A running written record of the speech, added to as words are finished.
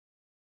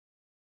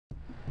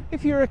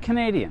If you're a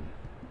Canadian,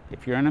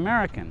 if you're an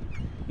American,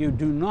 you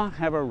do not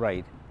have a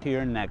right to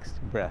your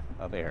next breath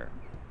of air.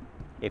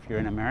 If you're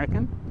an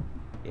American,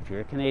 if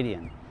you're a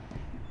Canadian,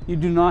 you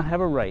do not have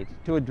a right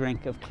to a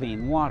drink of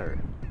clean water.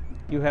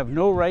 You have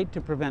no right to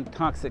prevent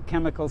toxic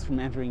chemicals from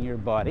entering your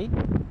body.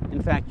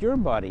 In fact, your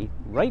body,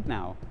 right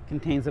now,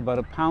 contains about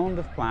a pound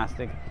of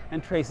plastic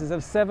and traces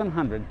of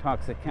 700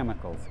 toxic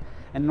chemicals.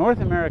 And North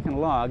American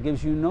law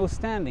gives you no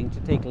standing to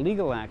take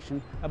legal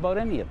action about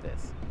any of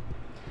this.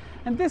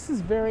 And this is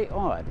very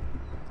odd.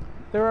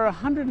 There are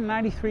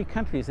 193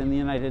 countries in the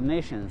United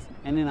Nations,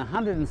 and in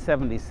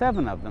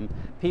 177 of them,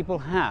 people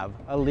have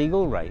a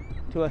legal right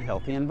to a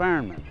healthy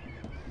environment.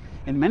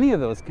 In many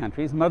of those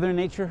countries, Mother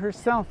Nature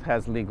herself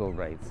has legal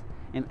rights.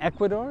 In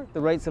Ecuador,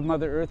 the rights of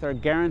Mother Earth are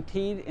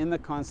guaranteed in the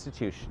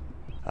Constitution.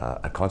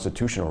 A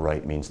constitutional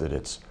right means that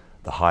it's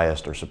the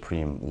highest or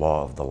supreme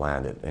law of the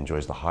land. It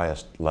enjoys the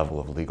highest level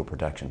of legal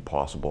protection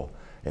possible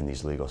in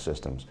these legal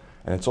systems.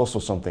 And it's also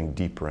something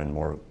deeper and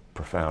more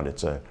profound.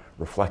 It's a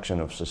reflection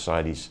of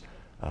society's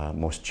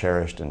most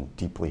cherished and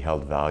deeply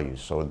held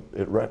values. So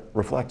it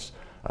reflects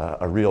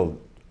a real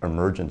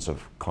emergence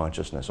of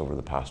consciousness over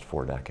the past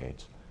 4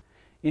 decades.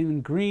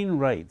 In Green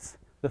Rights,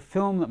 the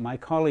film that my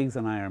colleagues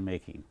and I are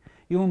making,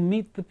 you'll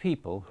meet the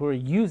people who are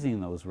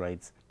using those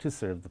rights to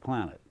serve the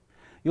planet.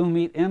 You'll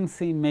meet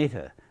M.C.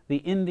 Mehta, the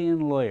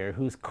Indian lawyer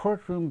whose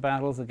courtroom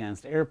battles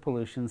against air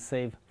pollution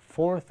save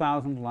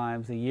 4,000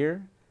 lives a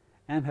year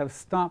and have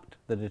stopped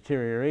the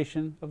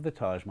deterioration of the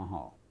Taj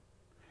Mahal.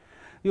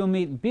 You'll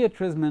meet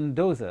Beatriz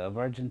Mendoza of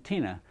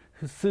Argentina,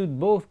 who sued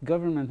both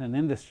government and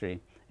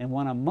industry and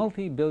won a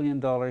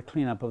multi-billion-dollar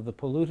cleanup of the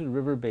polluted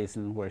river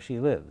basin where she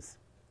lives.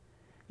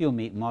 You'll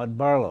meet Maud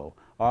Barlow,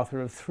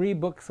 author of 3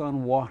 books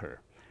on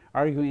water,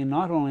 arguing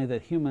not only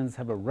that humans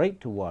have a right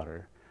to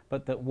water,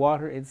 but that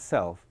water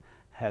itself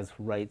has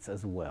rights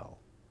as well.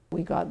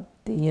 We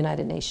got the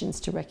United Nations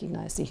to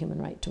recognize the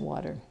human right to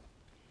water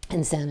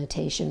and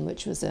sanitation,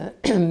 which was a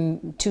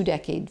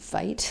 2-decade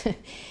fight.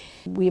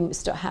 We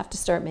have to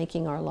start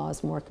making our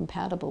laws more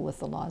compatible with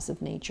the laws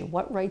of nature.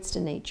 What rights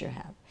does nature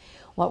have?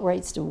 What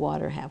rights does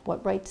water have?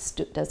 What rights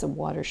does a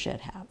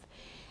watershed have?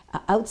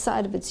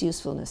 Outside of its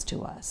usefulness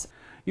to us.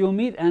 You'll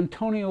meet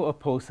Antonio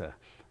Oposa,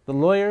 the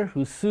lawyer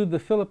who sued the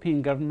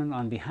Philippine government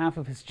on behalf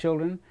of his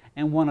children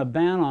and won a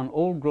ban on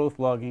old-growth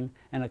logging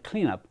and a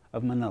cleanup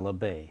of Manila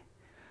Bay.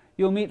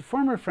 You'll meet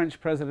former French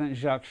President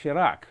Jacques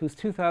Chirac, whose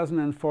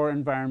 2004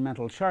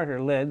 environmental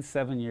charter led,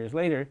 7 years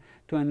later,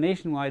 to a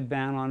nationwide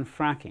ban on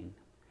fracking.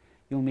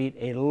 You'll meet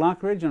Ada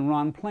Lockridge and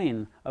Ron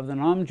Plain of the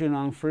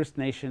Namjunong First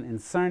Nation in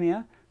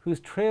Sarnia,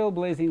 whose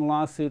trailblazing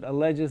lawsuit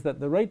alleges that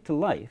the right to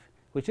life,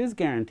 which is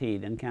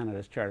guaranteed in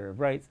Canada's Charter of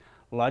Rights,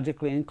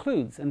 logically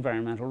includes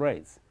environmental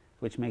rights,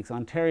 which makes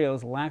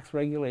Ontario's lax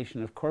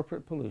regulation of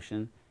corporate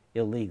pollution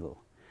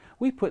illegal.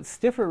 We put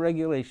stiffer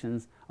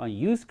regulations on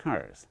used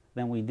cars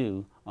than we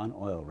do on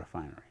oil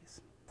refineries.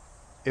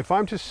 If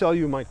I'm to sell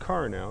you my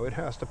car now, it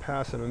has to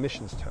pass an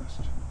emissions test.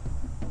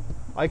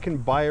 I can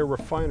buy a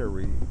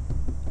refinery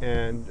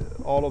and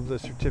all of the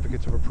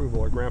certificates of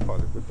approval are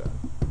grandfathered with that.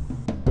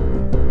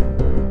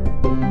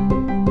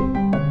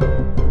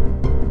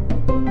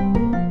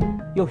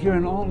 You'll hear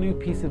an all-new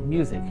piece of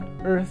music,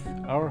 Earth,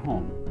 Our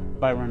Home,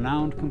 by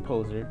renowned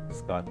composer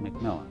Scott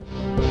McMillan.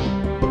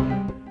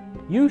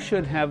 You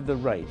should have the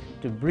right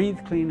to breathe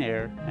clean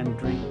air and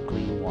drink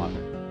clean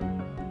water.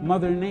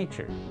 Mother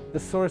Nature, the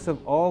source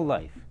of all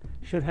life,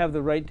 should have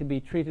the right to be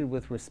treated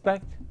with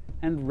respect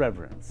and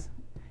reverence.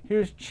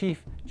 Here's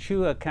Chief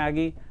Chua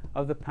Kagi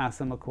of the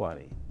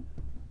Passamaquoddy.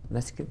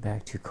 Let's get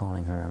back to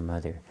calling her our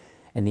mother.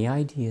 And the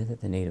idea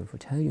that the native will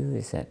tell you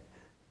is that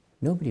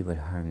nobody would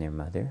harm their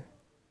mother.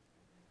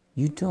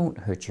 You don't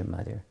hurt your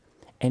mother.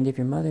 And if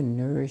your mother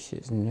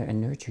nourishes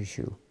and nurtures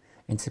you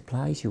and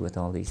supplies you with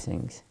all these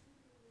things,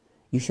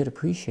 you should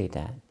appreciate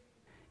that.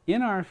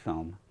 In our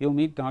film, you'll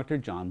meet Dr.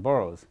 John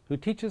Burroughs, who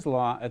teaches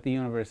law at the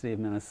University of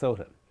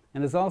Minnesota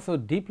and is also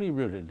deeply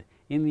rooted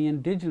in the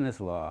indigenous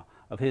law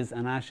of his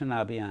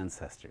Anishinaabe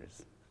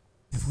ancestors.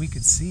 If we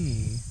could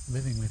see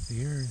living with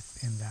the earth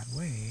in that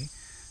way,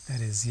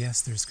 that is,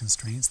 yes, there's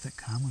constraints that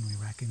come when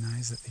we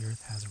recognize that the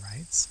earth has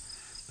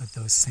rights, but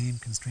those same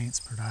constraints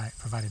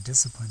provide a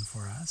discipline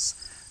for us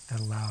that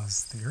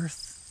allows the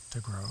earth to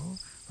grow,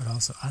 but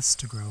also us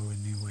to grow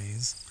in new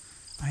ways.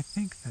 I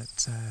think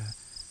that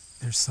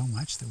there's so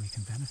much that we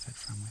can benefit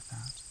from with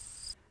that.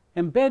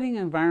 Embedding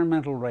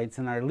environmental rights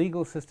in our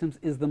legal systems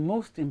is the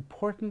most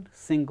important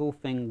single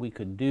thing we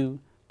could do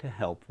to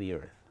help the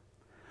earth.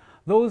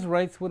 Those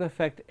rights would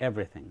affect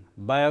everything: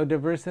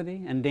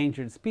 biodiversity,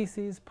 endangered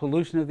species,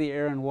 pollution of the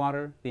air and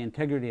water, the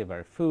integrity of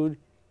our food,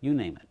 you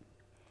name it.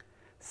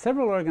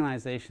 Several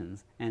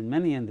organizations and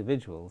many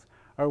individuals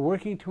are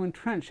working to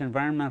entrench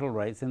environmental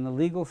rights in the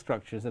legal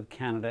structures of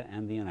Canada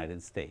and the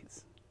United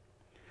States.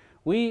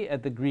 We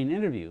at The Green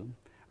Interview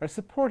are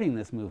supporting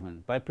this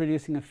movement by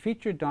producing a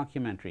featured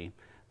documentary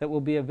that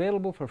will be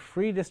available for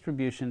free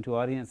distribution to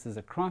audiences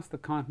across the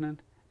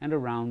continent and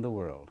around the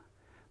world,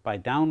 by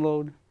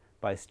download,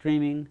 by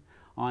streaming,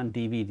 on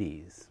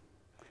DVDs.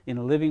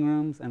 in living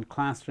rooms and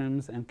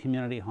classrooms and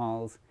community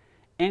halls,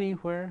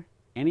 anywhere,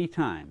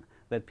 anytime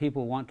that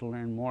people want to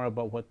learn more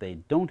about what they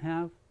don't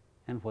have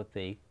and what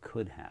they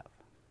could have.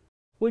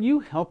 Will you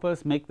help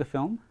us make the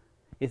film?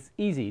 It's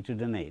easy to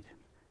donate.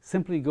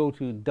 Simply go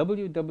to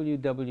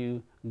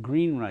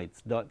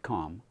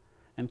www.greenrights.com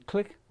and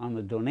click on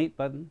the donate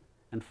button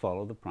and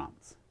follow the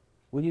prompts.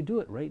 Will you do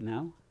it right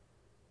now?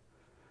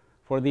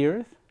 For the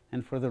Earth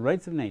and for the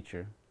rights of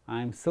nature,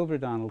 I'm Silver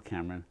Donald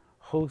Cameron,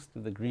 host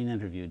of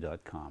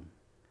thegreeninterview.com.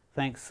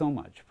 Thanks so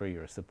much for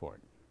your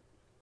support.